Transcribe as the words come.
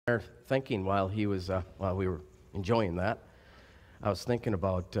Thinking while we were enjoying that, I was thinking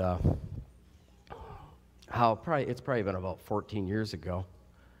about how it's probably been about 14 years ago,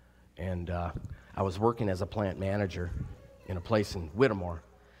 and I was working as a plant manager in a place in Whittemore,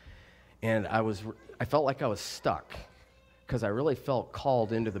 and I felt like I was stuck because I really felt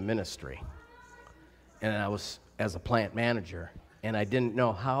called into the ministry, and I was as a plant manager, and I didn't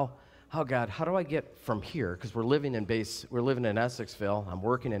know how do I get from here? Because we're living in Essexville. I'm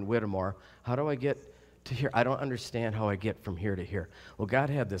working in Whittemore. How do I get to here? I don't understand how I get from here to here. Well, God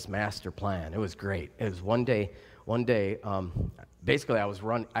had this master plan. It was great. It was one day, basically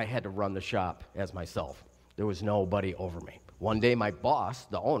I had to run the shop as myself. There was nobody over me. One day my boss,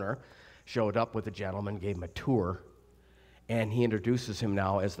 the owner, showed up with a gentleman, gave him a tour, and he introduces him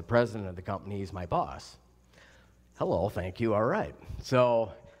now as the president of the company. He's my boss. Hello, thank you, all right.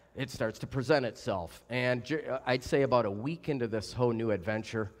 So it starts to present itself. And I'd say about a week into this whole new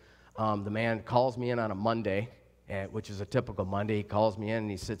adventure, the man calls me in on a Monday, which is a typical Monday. He calls me in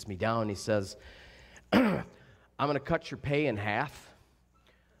and he sits me down and he says, I'm going to cut your pay in half,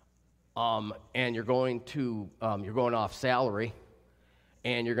 and you're going off salary,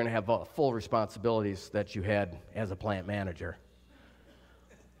 and you're going to have full responsibilities that you had as a plant manager.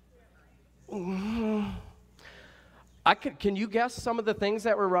 Can you guess some of the things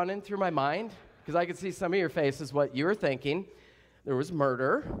that were running through my mind? Because I could see some of your faces, what you were thinking. There was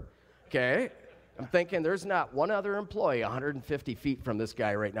murder, okay? I'm thinking there's not one other employee 150 feet from this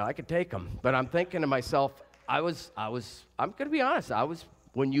guy right now. I could take him. But I'm thinking to myself, I'm going to be honest,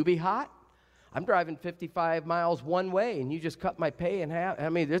 wouldn't you be hot? I'm driving 55 miles one way, and you just cut my pay in half. I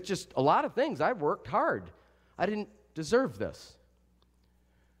mean, there's just a lot of things. I worked hard. I didn't deserve this.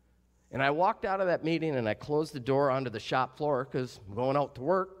 And I walked out of that meeting, and I closed the door onto the shop floor because I'm going out to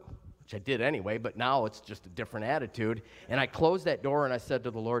work, which I did anyway, but now it's just a different attitude. And I closed that door, and I said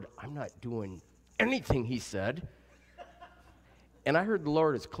to the Lord, I'm not doing anything he said. And I heard the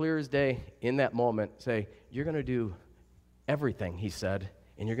Lord as clear as day in that moment say, you're going to do everything he said,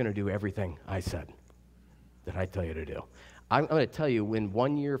 and you're going to do everything I said that I tell you to do. I'm going to tell you, in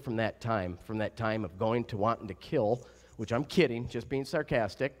 1 year from that time of going to wanting to kill, which I'm kidding, just being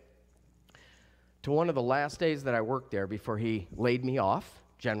sarcastic, to one of the last days that I worked there before he laid me off,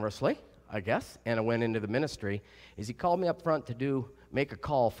 generously, I guess, and I went into the ministry, is he called me up front to make a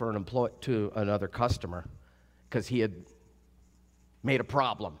call for to another customer because he had made a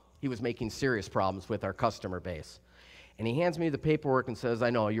problem. He was making serious problems with our customer base. And he hands me the paperwork and says,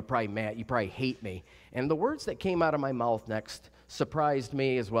 I know, you're probably mad, you probably hate me. And the words that came out of my mouth next surprised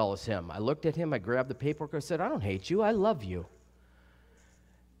me as well as him. I looked at him, I grabbed the paperwork, I said, I don't hate you, I love you.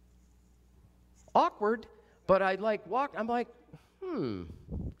 Awkward, but I'm like,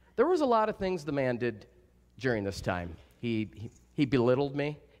 There was a lot of things the man did during this time. He belittled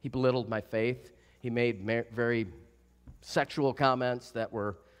me. He belittled my faith. He made very sexual comments that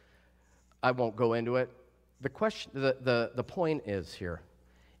were, I won't go into it. The point is here,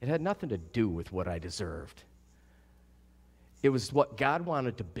 it had nothing to do with what I deserved. It was what God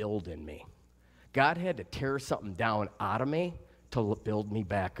wanted to build in me. God had to tear something down out of me to build me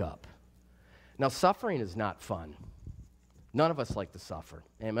back up. Now, suffering is not fun. None of us like to suffer.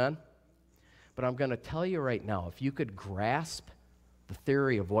 Amen? But I'm going to tell you right now, if you could grasp the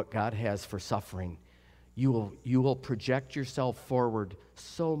theory of what God has for suffering, you will project yourself forward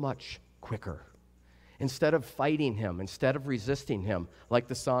so much quicker. Instead of fighting him, instead of resisting him, like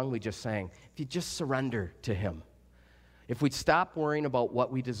the song we just sang, if you just surrender to him. If we'd stop worrying about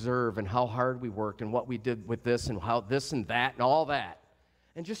what we deserve and how hard we worked and what we did with this and how this and that and all that,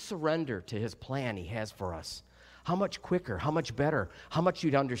 and just surrender to his plan he has for us. How much quicker, how much better, how much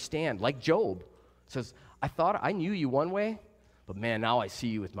you'd understand. Like Job says, I thought I knew you one way, but man, now I see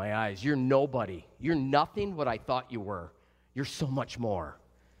you with my eyes. You're nobody. You're nothing what I thought you were. You're so much more.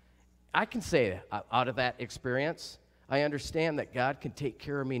 I can say that out of that experience, I understand that God can take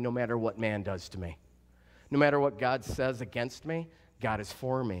care of me no matter what man does to me. No matter what God says against me, God is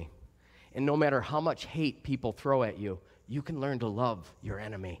for me. And no matter how much hate people throw at you, you can learn to love your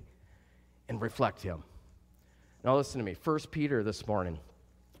enemy and reflect him. Now listen to me. 1 Peter this morning.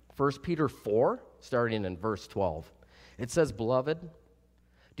 1 Peter 4, starting in verse 12. It says, Beloved,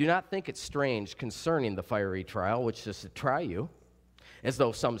 do not think it strange concerning the fiery trial, which is to try you, as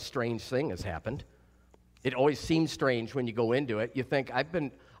though some strange thing has happened. It always seems strange when you go into it. You think, I've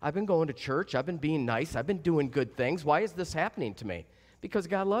been going to church. I've been being nice. I've been doing good things. Why is this happening to me? Because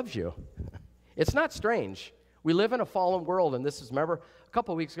God loves you. It's not strange. We live in a fallen world, and this is, remember, a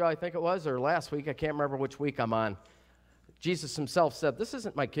couple weeks ago, I think it was, or last week, I can't remember which week I'm on, Jesus himself said, this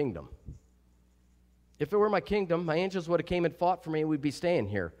isn't my kingdom. If it were my kingdom, my angels would have came and fought for me and we'd be staying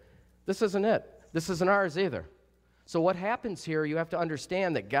here. This isn't it. This isn't ours either. So what happens here, you have to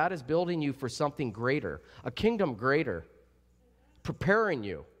understand that God is building you for something greater, a kingdom greater, preparing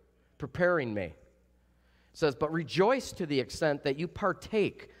you, preparing me. It says, but rejoice to the extent that you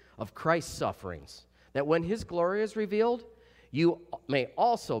partake of Christ's sufferings, that when his glory is revealed, you may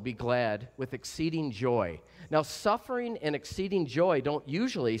also be glad with exceeding joy. Now, suffering and exceeding joy don't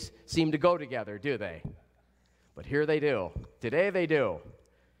usually seem to go together, do they? But here they do. Today they do.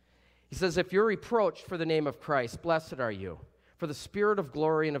 He says, if you're reproached for the name of Christ, blessed are you, for the Spirit of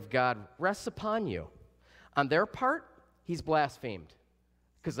glory and of God rests upon you. On their part, he's blasphemed,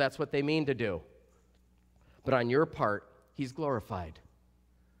 because that's what they mean to do. But on your part, he's glorified.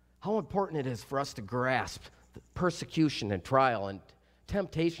 How important it is for us to grasp the persecution and trial and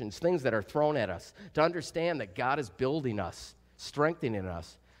temptations, things that are thrown at us, to understand that God is building us, strengthening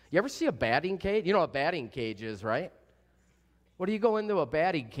us. You ever see a batting cage? You know what a batting cage is, right? What do you go into a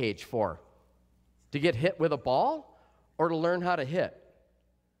batting cage for? To get hit with a ball or to learn how to hit?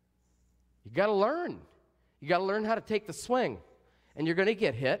 You got to learn. You got to learn how to take the swing. And you're going to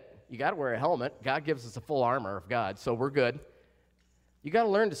get hit. You got to wear a helmet. God gives us a full armor of God, so we're good. You got to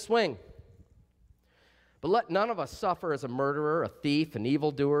learn to swing. But let none of us suffer as a murderer, a thief, an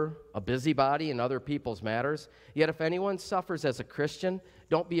evildoer, a busybody in other people's matters. Yet if anyone suffers as a Christian,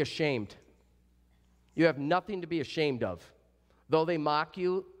 don't be ashamed. You have nothing to be ashamed of. Though they mock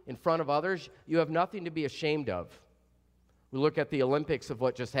you in front of others, you have nothing to be ashamed of. We look at the Olympics of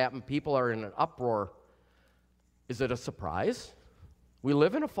what just happened. People are in an uproar. Is it a surprise? We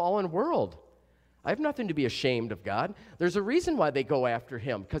live in a fallen world. I have nothing to be ashamed of God. There's a reason why they go after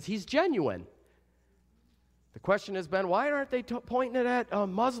him, because he's genuine. The question has been, why aren't they pointing it at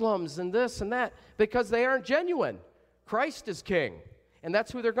Muslims and this and that? Because they aren't genuine. Christ is king, and that's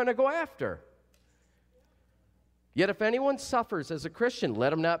who they're going to go after. Yet if anyone suffers as a Christian,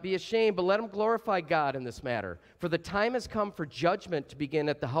 let him not be ashamed, but let him glorify God in this matter. For the time has come for judgment to begin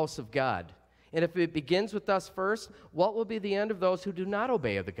at the house of God. And if it begins with us first, what will be the end of those who do not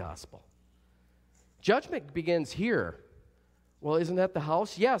obey the gospel? Judgment begins here. Well, isn't that the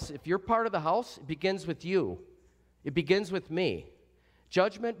house? Yes, if you're part of the house, it begins with you. It begins with me.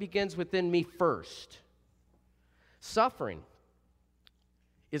 Judgment begins within me first. Suffering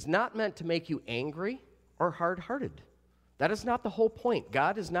is not meant to make you angry or hard-hearted. That is not the whole point.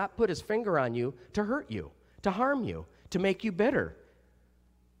 God has not put his finger on you to hurt you, to harm you, to make you bitter.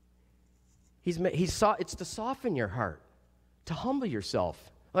 It's to soften your heart, to humble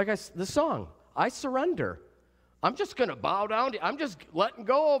yourself. Like the song, I surrender. I'm just going to bow down. I'm just letting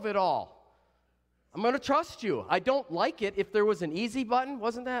go of it all. I'm going to trust you. I don't like it. If there was an easy button,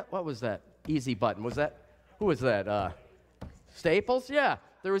 wasn't that? What was that? Easy button. Was that? Who was that? Staples? Yeah.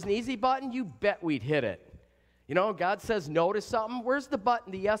 There was an easy button. You bet we'd hit it. You know, God says no to something. Where's the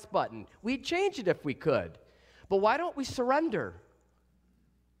button, the yes button? We'd change it if we could. But why don't we surrender?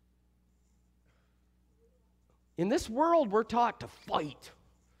 In this world, we're taught to fight.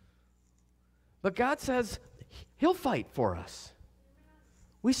 But God says he'll fight for us.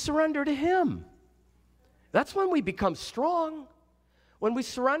 We surrender to him. That's when we become strong. When we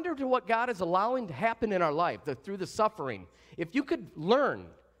surrender to what God is allowing to happen in our life, through the suffering. If you could learn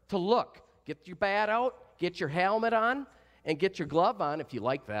to look, get your bat out, get your helmet on, and get your glove on, if you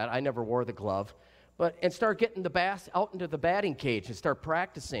like that. I never wore the glove. And start getting the bass out into the batting cage and start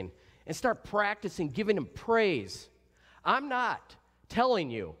practicing. And start practicing giving him praise. I'm not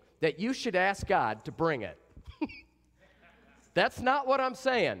telling you that you should ask God to bring it. That's not what I'm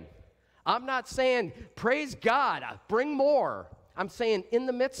saying. I'm not saying, praise God, bring more. I'm saying, in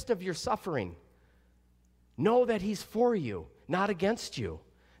the midst of your suffering, know that he's for you, not against you.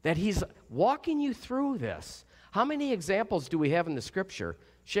 That he's walking you through this. How many examples do we have in the scripture?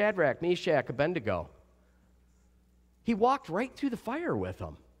 Shadrach, Meshach, Abednego. He walked right through the fire with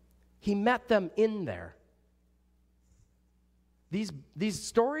them. He met them in there. These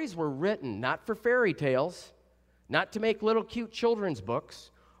stories were written not for fairy tales, not to make little cute children's books,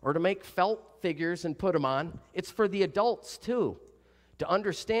 or to make felt figures and put them on. It's for the adults too, to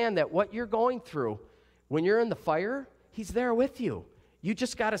understand that what you're going through, when you're in the fire, he's there with you. You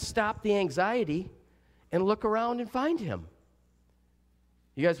just got to stop the anxiety and look around and find him.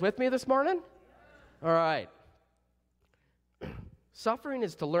 You guys with me this morning? All right. Suffering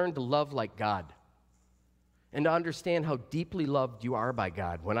is to learn to love like God and to understand how deeply loved you are by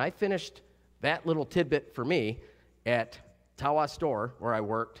God. When I finished that little tidbit for me at Tawa store, where I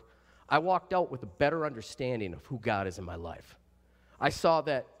worked, I walked out with a better understanding of who God is in my life. I saw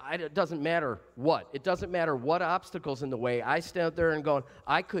that it doesn't matter what. It doesn't matter what obstacles in the way. I stand there and going,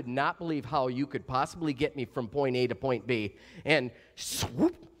 I could not believe how you could possibly get me from point A to point B. And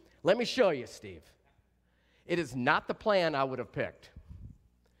swoop, let me show you, Steve. It is not the plan I would have picked.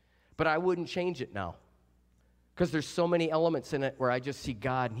 But I wouldn't change it now. Because there's so many elements in it where I just see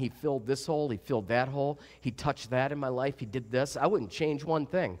God, and he filled this hole, he filled that hole, he touched that in my life, he did this. I wouldn't change one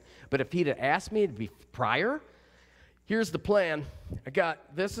thing. But if he'd have asked me to be prior, here's the plan. I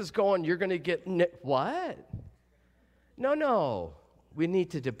got, this is going, you're going to get, what? No. We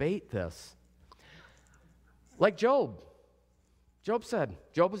need to debate this. Like Job. Job said,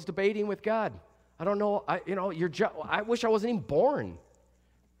 Job was debating with God. I don't know, I wish I wasn't even born.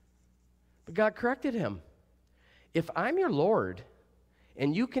 But God corrected him. If I'm your Lord,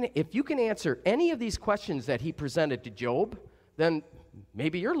 and if you can answer any of these questions that he presented to Job, then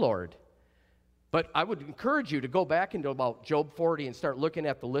maybe you're Lord. But I would encourage you to go back into about Job 40 and start looking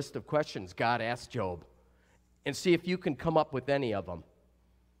at the list of questions God asked Job and see if you can come up with any of them.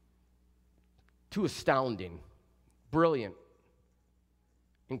 Too astounding, brilliant,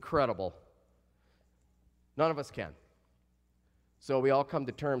 incredible. None of us can. So we all come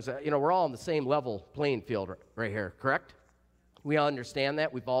to terms that, we're all on the same level playing field right here, correct? We all understand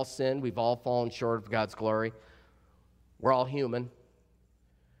that. We've all sinned. We've all fallen short of God's glory. We're all human.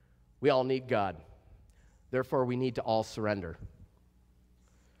 We all need God. Therefore, we need to all surrender.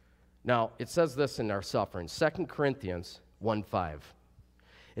 Now, it says this in our suffering, 2 Corinthians 1:5.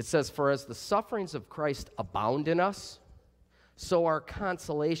 It says, "For as the sufferings of Christ abound in us, so our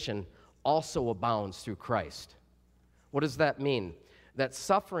consolation also abounds through Christ." What does that mean? That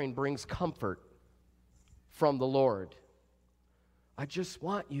suffering brings comfort from the Lord. I just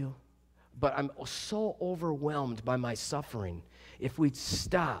want you, but I'm so overwhelmed by my suffering. If we'd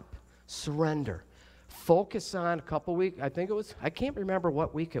stop, surrender, focus on a couple weeks, I can't remember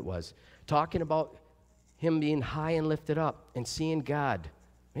what week it was, talking about him being high and lifted up and seeing God.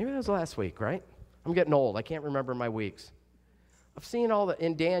 Maybe that was last week, right? I'm getting old. I can't remember my weeks. I've seen all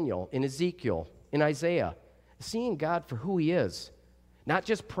in Daniel, in Ezekiel, in Isaiah, seeing God for who he is. Not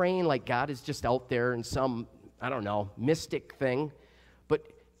just praying like God is just out there in some, mystic thing, but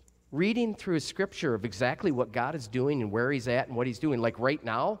reading through scripture of exactly what God is doing and where he's at and what he's doing. Like right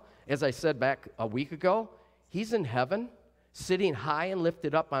now, as I said back a week ago, he's in heaven, sitting high and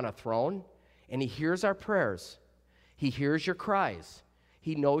lifted up on a throne, and he hears our prayers. He hears your cries.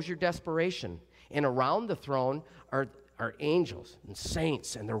 He knows your desperation. And around the throne are angels and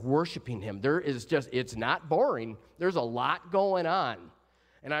saints, and they're worshiping him. It's not boring. There's a lot going on.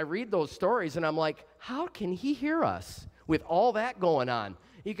 And I read those stories, and I'm like, how can he hear us with all that going on?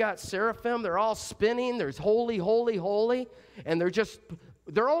 You got seraphim, they're all spinning, there's holy, holy, holy, and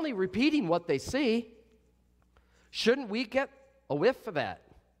they're only repeating what they see. Shouldn't we get a whiff of that?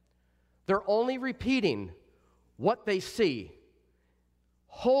 They're only repeating what they see.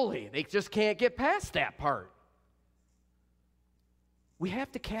 Holy, they just can't get past that part. We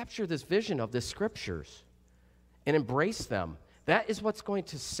have to capture this vision of the scriptures and embrace them. That is what's going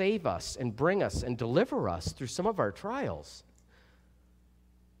to save us and bring us and deliver us through some of our trials.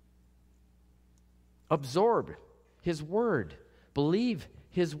 Absorb his word. Believe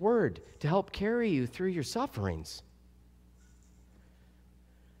his word to help carry you through your sufferings.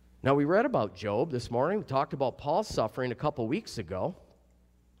 Now, we read about Job this morning. We talked about Paul's suffering a couple weeks ago.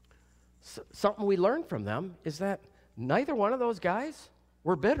 Something we learned from them is that neither one of those guys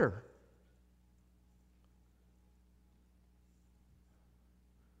were bitter.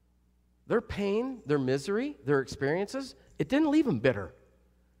 Their pain, their misery, their experiences, it didn't leave them bitter.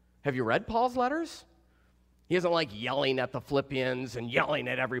 Have you read Paul's letters? He isn't like yelling at the Philippians and yelling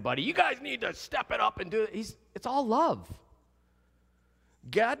at everybody. You guys need to step it up and do it. It's all love.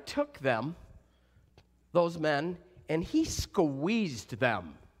 God took them, those men, and he squeezed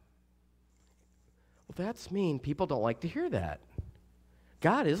them. Well, that's mean. People don't like to hear that.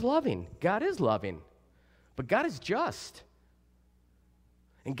 God is loving. God is loving. But God is just.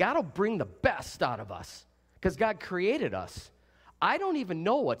 And God will bring the best out of us because God created us. I don't even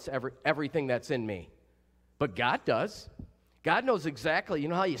know what's everything that's in me, but God does. God knows exactly. You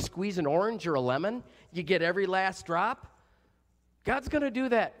know how you squeeze an orange or a lemon? You get every last drop? God's going to do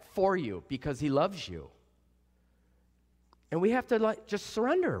that for you because he loves you. And we have to just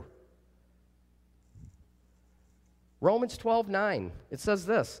surrender. Romans 12:9, it says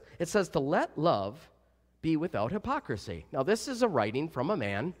this. It says to let love be without hypocrisy. Now, this is a writing from a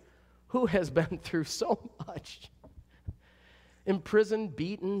man who has been through so much. Imprisoned,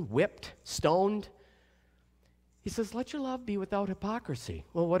 beaten, whipped, stoned. He says, let your love be without hypocrisy.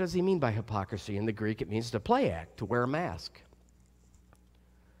 Well, what does he mean by hypocrisy? In the Greek, it means to play act, to wear a mask.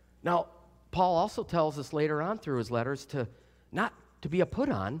 Now, Paul also tells us later on through his letters to not to be a put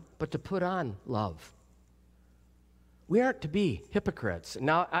on, but to put on love. We aren't to be hypocrites.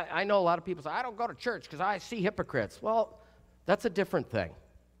 Now, I know a lot of people say, I don't go to church because I see hypocrites. Well, that's a different thing.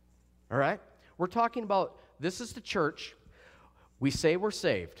 All right? We're talking about this is the church. We say we're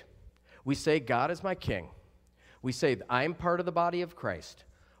saved. We say God is my king. We say I'm part of the body of Christ.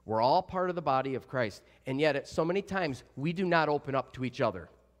 We're all part of the body of Christ. And yet, at so many times, we do not open up to each other.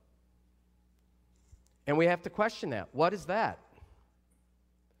 And we have to question that. What is that?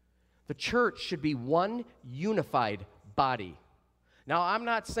 The church should be one unified body. Now, I'm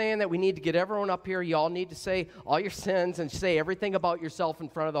not saying that we need to get everyone up here. You all need to say all your sins and say everything about yourself in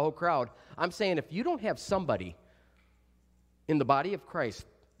front of the whole crowd. I'm saying if you don't have somebody in the body of Christ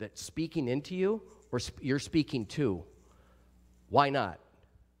that's speaking into you or you're speaking to, why not?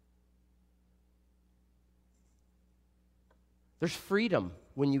 There's freedom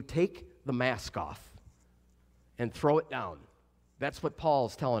when you take the mask off and throw it down. That's what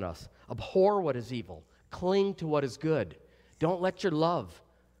Paul's telling us. Abhor what is evil. Cling to what is good. Don't let your love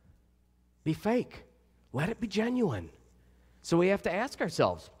be fake. Let it be genuine. So we have to ask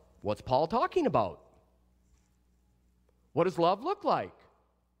ourselves, what's Paul talking about? What does love look like?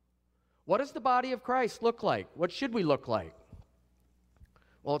 What does the body of Christ look like? What should we look like?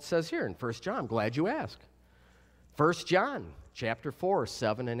 Well, it says here in 1 John. I'm glad you asked. 1 John chapter 4,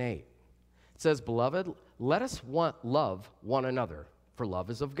 7 and 8. It says, Beloved, let us love one another, for love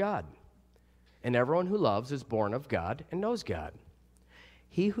is of God. And everyone who loves is born of God and knows God.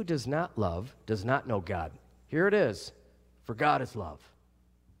 He who does not love does not know God. Here it is, for God is love.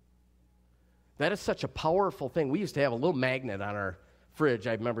 That is such a powerful thing. We used to have a little magnet on our fridge,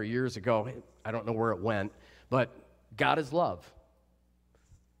 I remember years ago. I don't know where it went, but God is love.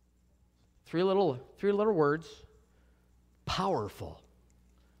 Three little words, powerful.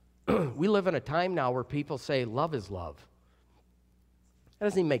 We live in a time now where people say love is love. That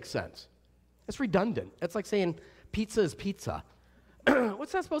doesn't even make sense. It's redundant. It's like saying pizza is pizza.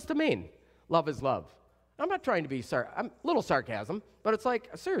 What's that supposed to mean? Love is love. I'm not trying to be I'm a little sarcasm, but it's like,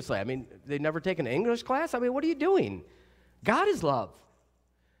 seriously, I mean, they never taken an English class? I mean, what are you doing? God is love.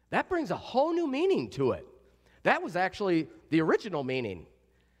 That brings a whole new meaning to it. That was actually the original meaning.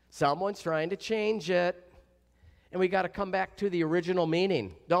 Someone's trying to change it, and we got to come back to the original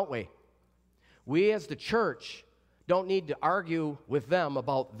meaning, don't we? We as the church don't need to argue with them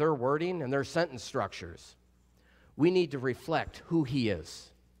about their wording and their sentence structures. We need to reflect who He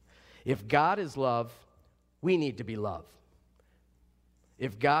is. If God is love, we need to be love.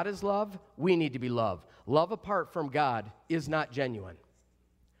 If God is love, we need to be love. Love apart from God is not genuine.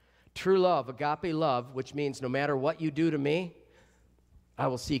 True love, agape love, which means no matter what you do to me, I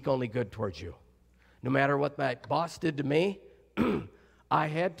will seek only good towards you. No matter what my boss did to me, I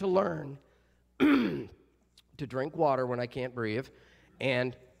had to learn to drink water when I can't breathe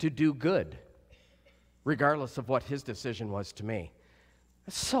and to do good, regardless of what his decision was to me.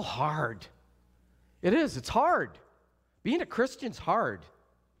 It's so hard. It is. It's hard. Being a Christian's hard.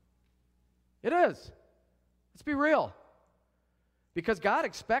 It is. Let's be real. Because God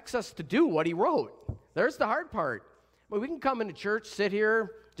expects us to do what He wrote. There's the hard part. Well, we can come into church, sit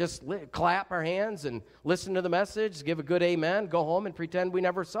here, just clap our hands and listen to the message, give a good amen, go home and pretend we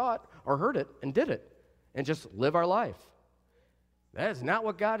never saw it or heard it and did it, and just live our life. That is not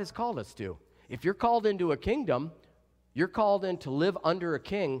what God has called us to. If you're called into a kingdom, you're called in to live under a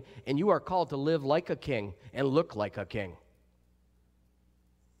king, and you are called to live like a king and look like a king.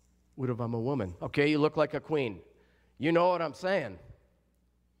 What if I'm a woman? Okay, you look like a queen. You know what I'm saying.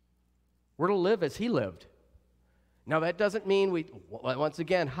 We're to live as He lived. Now, that doesn't mean once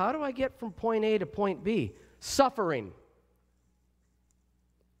again, how do I get from point A to point B? Suffering.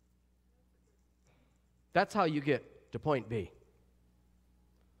 That's how you get to point B.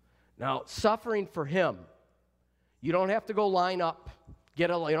 Now, suffering for Him. You don't have to go line up. You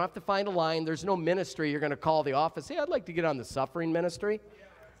don't have to find a line. There's no ministry you're going to call the office. Hey, I'd like to get on the suffering ministry.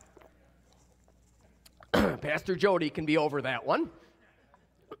 Pastor Jody can be over that one.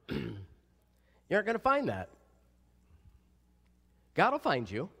 You aren't going to find that. God will find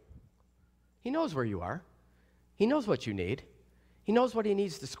you. He knows where you are. He knows what you need. He knows what He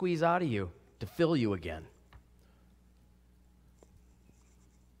needs to squeeze out of you to fill you again.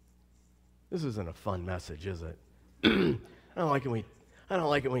 This isn't a fun message, is it? I don't like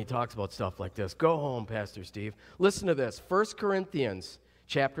it when he talks about stuff like this. Go home, Pastor Steve. Listen to this. 1 Corinthians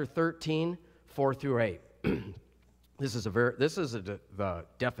chapter 13, 4 through 8. This is the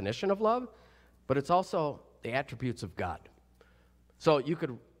definition of love, but it's also the attributes of God. So you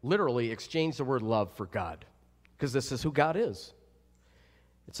could literally exchange the word love for God, because this is who God is.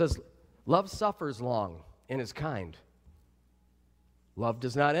 It says, love suffers long and is kind. Love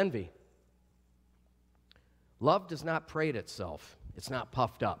does not envy. Love does not parade itself. It's not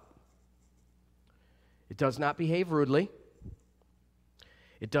puffed up. It does not behave rudely.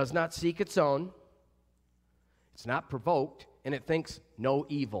 It does not seek its own. It's not provoked, and it thinks no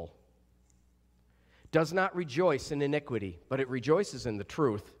evil. It does not rejoice in iniquity, but it rejoices in the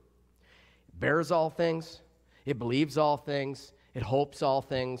truth. It bears all things. It believes all things. It hopes all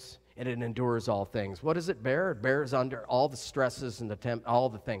things, and it endures all things. What does it bear? It bears under all the stresses and all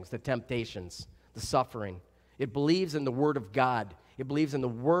the things, the temptations, the suffering. It believes in the Word of God. It believes in the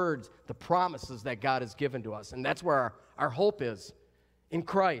words, the promises that God has given to us. And that's where our hope is, in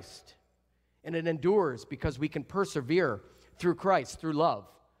Christ. And it endures because we can persevere through Christ, through love.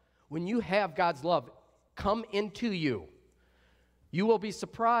 When you have God's love come into you, you will be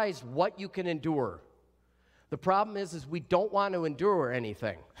surprised what you can endure. The problem is we don't want to endure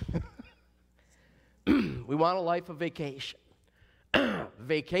anything. We want a life of vacation.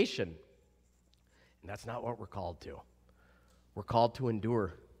 Vacation. And that's not what we're called to. We're called to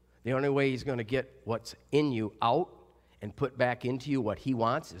endure. The only way he's going to get what's in you out and put back into you what he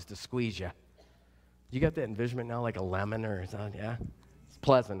wants is to squeeze you. You got that envisionment now like a lemon or something? Yeah? It's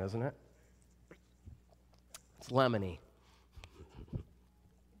pleasant, isn't it? It's lemony.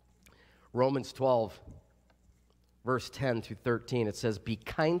 Romans 12, verse 10 through 13, it says, be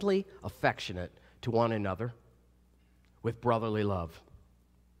kindly affectionate to one another with brotherly love,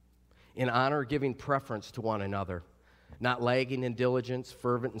 in honor giving preference to one another, not lagging in diligence,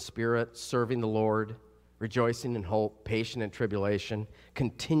 fervent in spirit, serving the Lord, rejoicing in hope, patient in tribulation,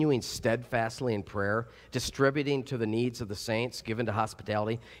 continuing steadfastly in prayer, distributing to the needs of the saints, given to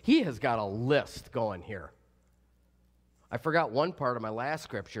hospitality. He has got a list going here. I forgot one part of my last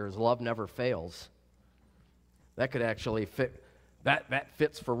scripture is love never fails. That could actually fit. That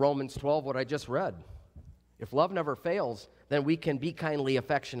fits for Romans 12, what I just read. If love never fails, then we can be kindly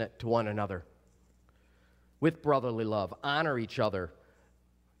affectionate to one another with brotherly love. Honor each other.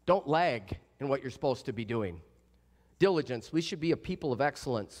 Don't lag in what you're supposed to be doing. Diligence. We should be a people of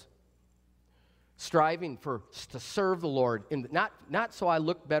excellence, striving to serve the Lord. Not so I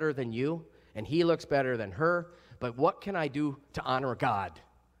look better than you and he looks better than her, but what can I do to honor God?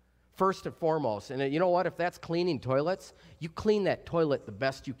 First and foremost. And you know what? If that's cleaning toilets, you clean that toilet the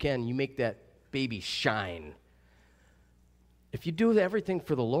best you can. You make that baby shine. If you do everything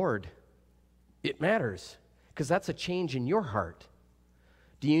for the Lord, it matters because that's a change in your heart.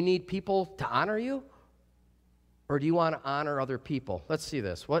 Do you need people to honor you, or do you want to honor other people? Let's see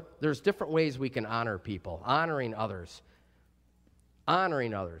this. There's different ways we can honor people. Honoring others.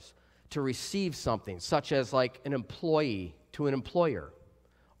 To receive something, such as like an employee to an employer,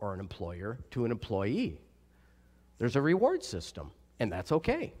 or an employer to an employee. There's a reward system, and that's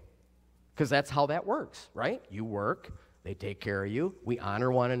okay, because that's how that works, right? You work, they take care of you, we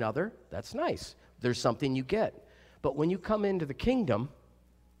honor one another, that's nice. There's something you get. But when you come into the kingdom,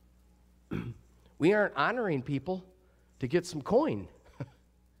 we aren't honoring people to get some coin.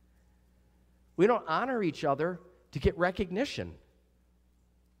 We don't honor each other to get recognition.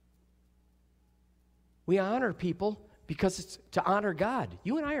 We honor people because it's to honor God.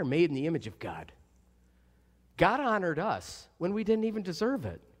 You and I are made in the image of God. God honored us when we didn't even deserve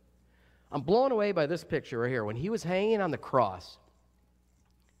it. I'm blown away by this picture right here. When he was hanging on the cross,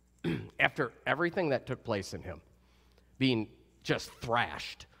 after everything that took place in him, being just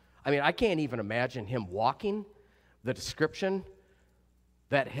thrashed. I mean, I can't even imagine him walking, the description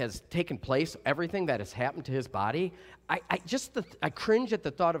that has taken place, everything that has happened to his body. I cringe at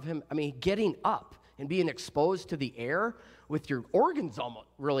the thought of him, getting up and being exposed to the air with your organs almost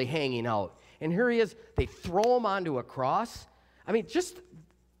really hanging out. And here he is, they throw him onto a cross. Just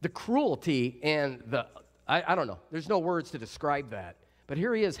the cruelty and I don't know, there's no words to describe that. But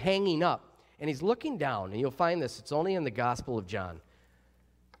here he is hanging up, and he's looking down, and you'll find this, it's only in the Gospel of John.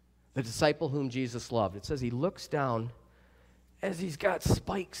 The disciple whom Jesus loved. It says he looks down as he's got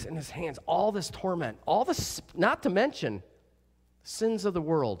spikes in his hands, all this torment, all this, not to mention sins of the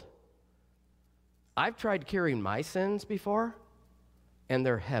world. I've tried carrying my sins before, and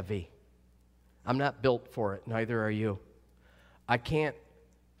they're heavy. I'm not built for it, neither are you. I can't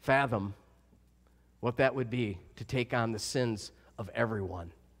fathom what that would be to take on the sins of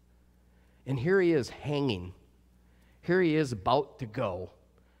everyone. And here he is hanging. Here he is about to go.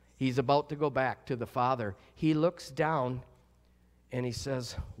 He's about to go back to the Father. He looks down and he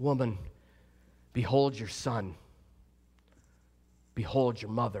says, "Woman, behold your son. Behold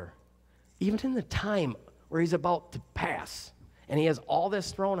your mother." Even in the time where he's about to pass and he has all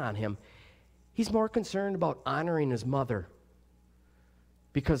this thrown on him, he's more concerned about honoring his mother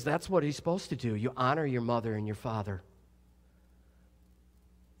because that's what he's supposed to do. You honor your mother and your father.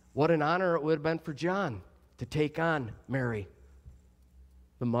 What an honor it would have been for John to take on Mary,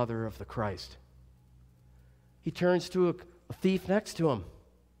 the mother of the Christ. He turns to a thief next to him.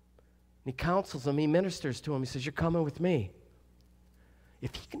 And he counsels him. He ministers to him. He says, you're coming with me.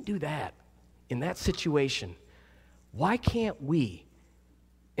 If he can do that in that situation, why can't we,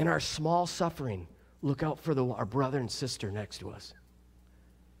 in our small suffering, look out for our brother and sister next to us?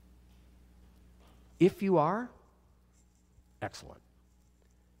 If you are, excellent.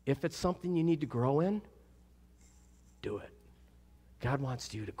 If it's something you need to grow in, do it. God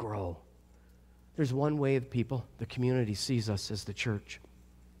wants you to grow. There's one way the community sees us as the church.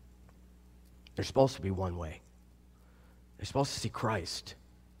 There's supposed to be one way. They're supposed to see Christ.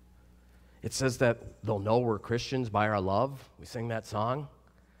 It says that they'll know we're Christians by our love. We sing that song.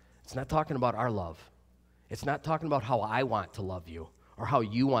 It's not talking about our love. It's not talking about how I want to love you or how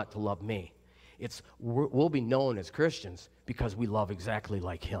you want to love me. We'll be known as Christians because we love exactly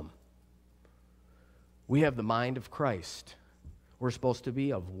like him. We have the mind of Christ. We're supposed to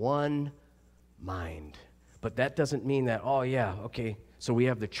be of one mind. But that doesn't mean that, oh yeah, okay, so we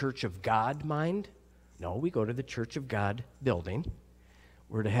have the Church of God mind. No, we go to the Church of God building.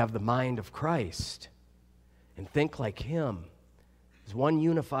 We're to have the mind of Christ and think like him. It's one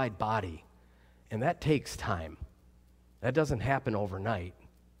unified body. And that takes time. That doesn't happen overnight.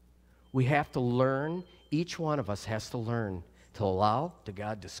 We have to learn, each one of us has to learn to allow to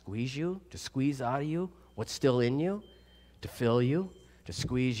God to squeeze you, to squeeze out of you what's still in you, to fill you, to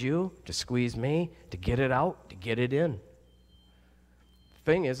squeeze me, to get it out, to get it in.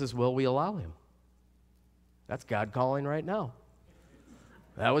 The thing is will we allow him? That's God calling right now.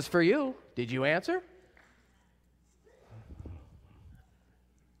 That was for you. Did you answer?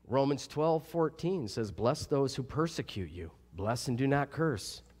 Romans 12:14 says, bless those who persecute you. Bless and do not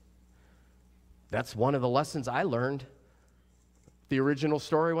curse. That's one of the lessons I learned, the original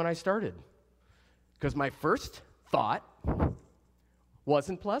story when I started. Because my first thought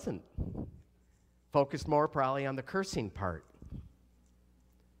wasn't pleasant. Focused more probably on the cursing part.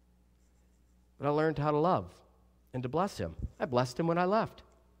 But I learned how to love and to bless him. I blessed him when I left.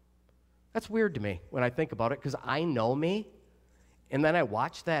 That's weird to me when I think about it because I know me. And then I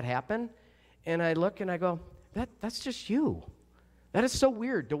watch that happen and I look and I go, that's just you. That is so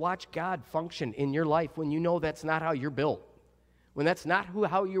weird to watch God function in your life when you know that's not how you're built, when that's not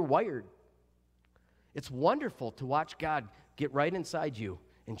how you're wired. It's wonderful to watch God get right inside you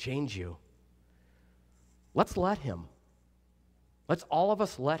and change you. Let's let him. Let's all of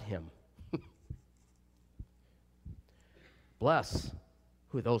us let him. Bless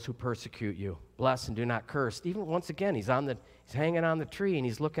those who persecute you. Bless and do not curse. Even once again, he's hanging on the tree and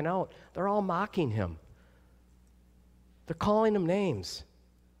he's looking out. They're all mocking him. They're calling him names.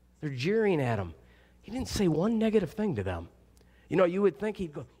 They're jeering at him. He didn't say one negative thing to them. You know, you would think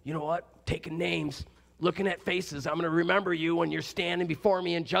he'd go, you know what, taking names, looking at faces, I'm going to remember you when you're standing before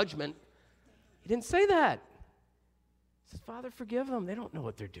me in judgment. He didn't say that. He says, Father, forgive them. They don't know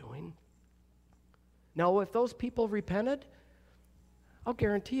what they're doing. Now, if those people repented, I'll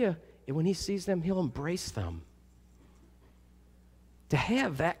guarantee you, when he sees them, he'll embrace them. To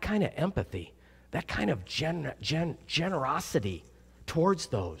have that kind of empathy, that kind of generosity towards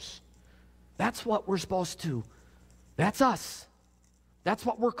those, that's what we're supposed to. That's us. That's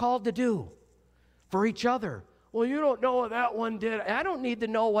what we're called to do for each other. Well, you don't know what that one did. I don't need to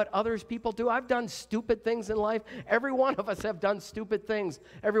know what others people do. I've done stupid things in life. Every one of us have done stupid things.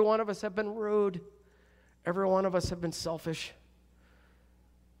 Every one of us have been rude. Every one of us have been selfish.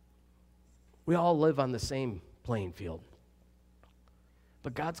 We all live on the same playing field.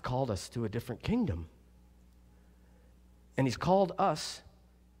 But God's called us to a different kingdom. And he's called us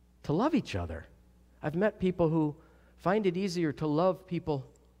to love each other. I've met people who find it easier to love people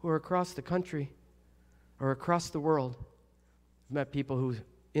who are across the country or across the world. I've met people who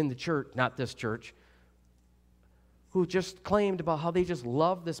in the church, not this church, who just claimed about how they just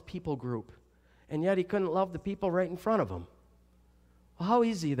love this people group, and yet he couldn't love the people right in front of him. Well, how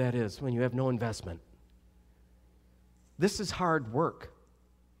easy that is when you have no investment. This is hard work.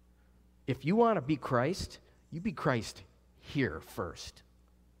 If you want to be Christ, you be Christ here first.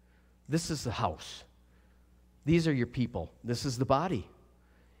 This is the house. These are your people. This is the body.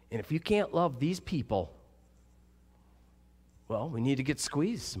 And if you can't love these people, well, we need to get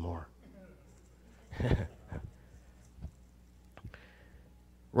squeezed some more.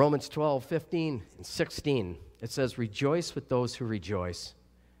 Romans 12:15 and 16, it says, rejoice with those who rejoice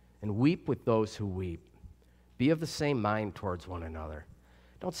and weep with those who weep. Be of the same mind towards one another.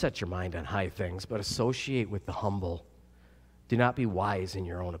 Don't set your mind on high things, but associate with the humble. Do not be wise in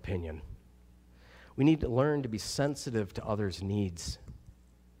your own opinion. We need to learn to be sensitive to others' needs,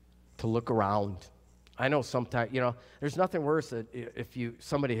 to look around. I know sometimes, there's nothing worse than if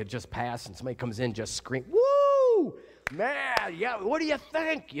somebody had just passed and somebody comes in just scream, woo, man, yeah, what do you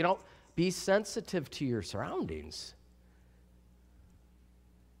think? Be sensitive to your surroundings.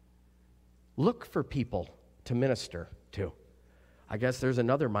 Look for people to minister to. I guess there's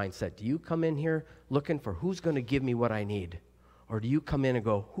another mindset. Do you come in here looking for who's going to give me what I need? Or do you come in and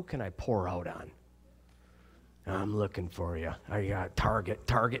go, who can I pour out on? I'm looking for you. I got target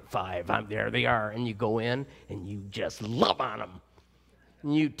 5. There they are. And you go in and you just love on them.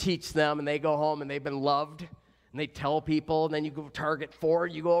 And you teach them and they go home and they've been loved. And they tell people, and then you go target 4,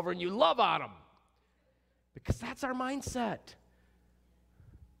 and you go over and you love on them. Because that's our mindset.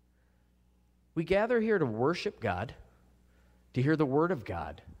 We gather here to worship God, to hear the word of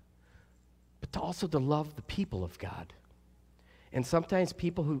God, but also to love the people of God. And sometimes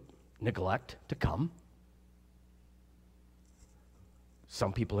people who neglect to come,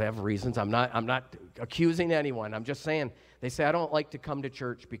 some people have reasons. I'm not accusing anyone. I'm just saying, they say, I don't like to come to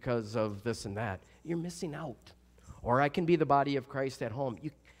church because of this and that. You're missing out. Or I can be the body of Christ at home.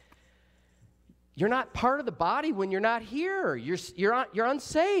 You're not part of the body when you're not here. You're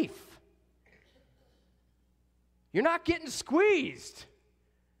unsafe. You're not getting squeezed.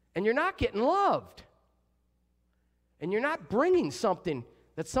 And you're not getting loved. And you're not bringing something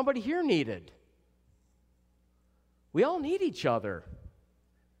that somebody here needed. We all need each other.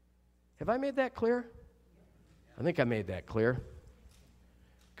 Have I made that clear? I think I made that clear.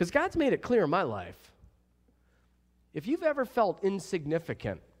 Because God's made it clear in my life. If you've ever felt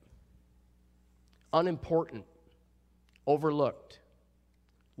insignificant, unimportant, overlooked,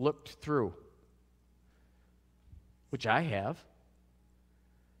 looked through, which I have,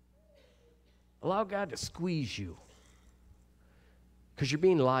 allow God to squeeze you. Because you're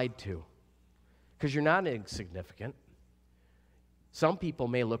being lied to. Because you're not insignificant. Some people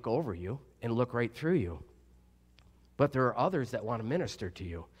may look over you and look right through you. But there are others that want to minister to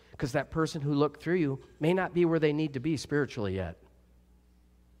you. Because that person who looked through you may not be where they need to be spiritually yet.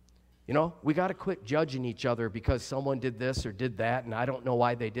 We got to quit judging each other because someone did this or did that, and I don't know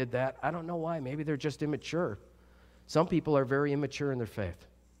why they did that. I don't know why. Maybe they're just immature. Some people are very immature in their faith.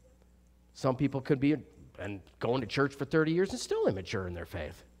 Some people could be going to church for 30 years and still immature in their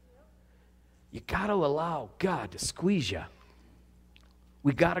faith. You got to allow God to squeeze you.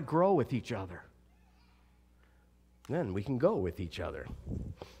 We got to grow with each other. Then we can go with each other.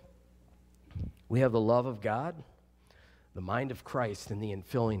 We have the love of God, the mind of Christ, and the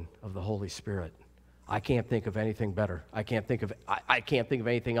infilling of the Holy Spirit. I can't think of anything better. I can't think of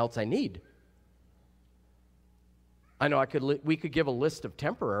anything else I need. I know we could give a list of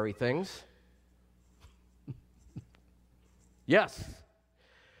temporary things. Yes.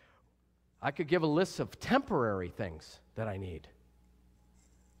 I could give a list of temporary things that I need.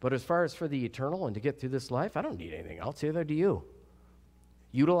 But as far as for the eternal and to get through this life, I don't need anything else. Either do you.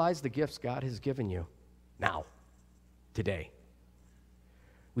 Utilize the gifts God has given you now, today.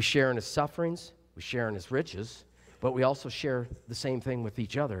 We share in his sufferings, we share in his riches, but we also share the same thing with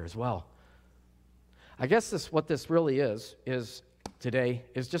each other as well. I guess what this really is today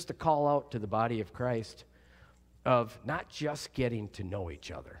is just a call out to the body of Christ of not just getting to know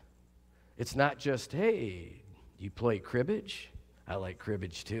each other. It's not just, hey, you play cribbage? I like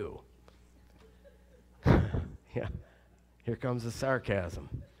cribbage too. Yeah, here comes the sarcasm.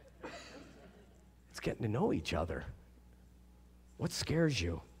 It's getting to know each other. What scares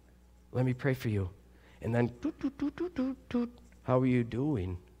you? Let me pray for you. And then, toot, toot, toot, toot, toot, toot. How are you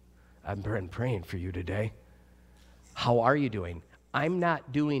doing? I've been praying for you today. How are you doing? I'm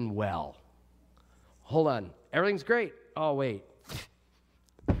not doing well. Hold on. Everything's great. Oh, wait.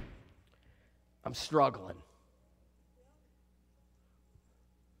 I'm struggling.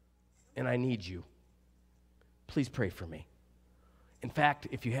 And I need you. Please pray for me. In fact,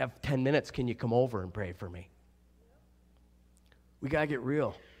 if you have 10 minutes, can you come over and pray for me? We got to get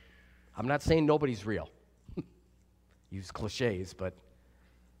real. I'm not saying nobody's real. Use cliches, but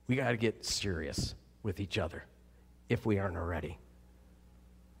we got to get serious with each other if we aren't already.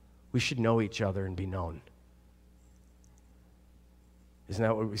 We should know each other and be known. Isn't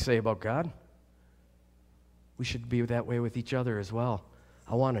that what we say about God? We should be that way with each other as well.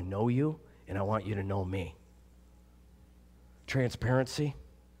 I want to know you, and I want you to know me. Transparency,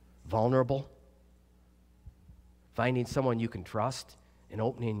 vulnerable, finding someone you can trust, and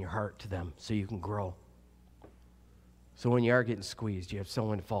opening your heart to them so you can grow. So when you are getting squeezed, you have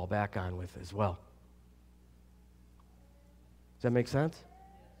someone to fall back on with as well. Does that make sense?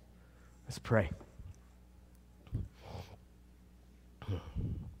 Let's pray.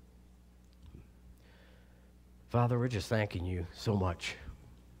 Father, we're just thanking you so much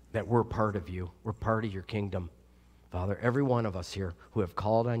that we're part of you. We're part of your kingdom. Father, every one of us here who have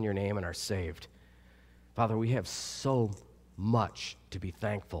called on your name and are saved, Father, we have so much to be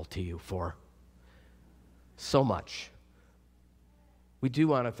thankful to you for. So much. We do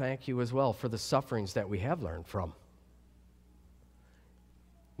want to thank you as well for the sufferings that we have learned from.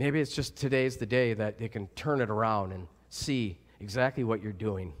 Maybe it's just today's the day that they can turn it around and see exactly what you're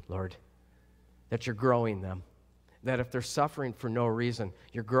doing, Lord, that you're growing them, that if they're suffering for no reason,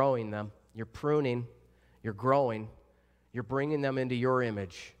 you're growing them, you're pruning, you're growing, you're bringing them into your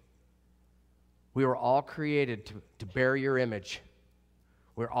image. We were all created to bear your image.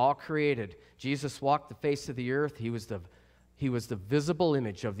 We're all created. Jesus walked the face of the earth. He was the visible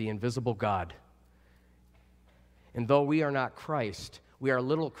image of the invisible God. And though we are not Christ, we are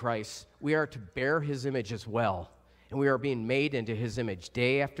little Christ, we are to bear his image as well. And we are being made into his image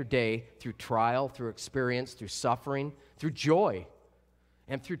day after day through trial, through experience, through suffering, through joy,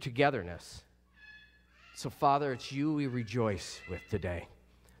 and through togetherness. So, Father, it's you we rejoice with today,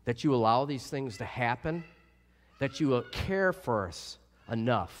 that you allow these things to happen, that you will care for us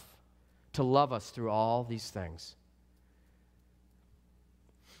enough to love us through all these things.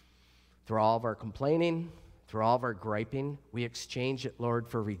 Through all of our complaining, through all of our griping, we exchange it, Lord,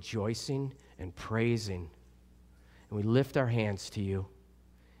 for rejoicing and praising. And we lift our hands to you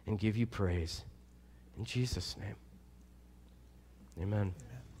and give you praise. In Jesus' name, amen.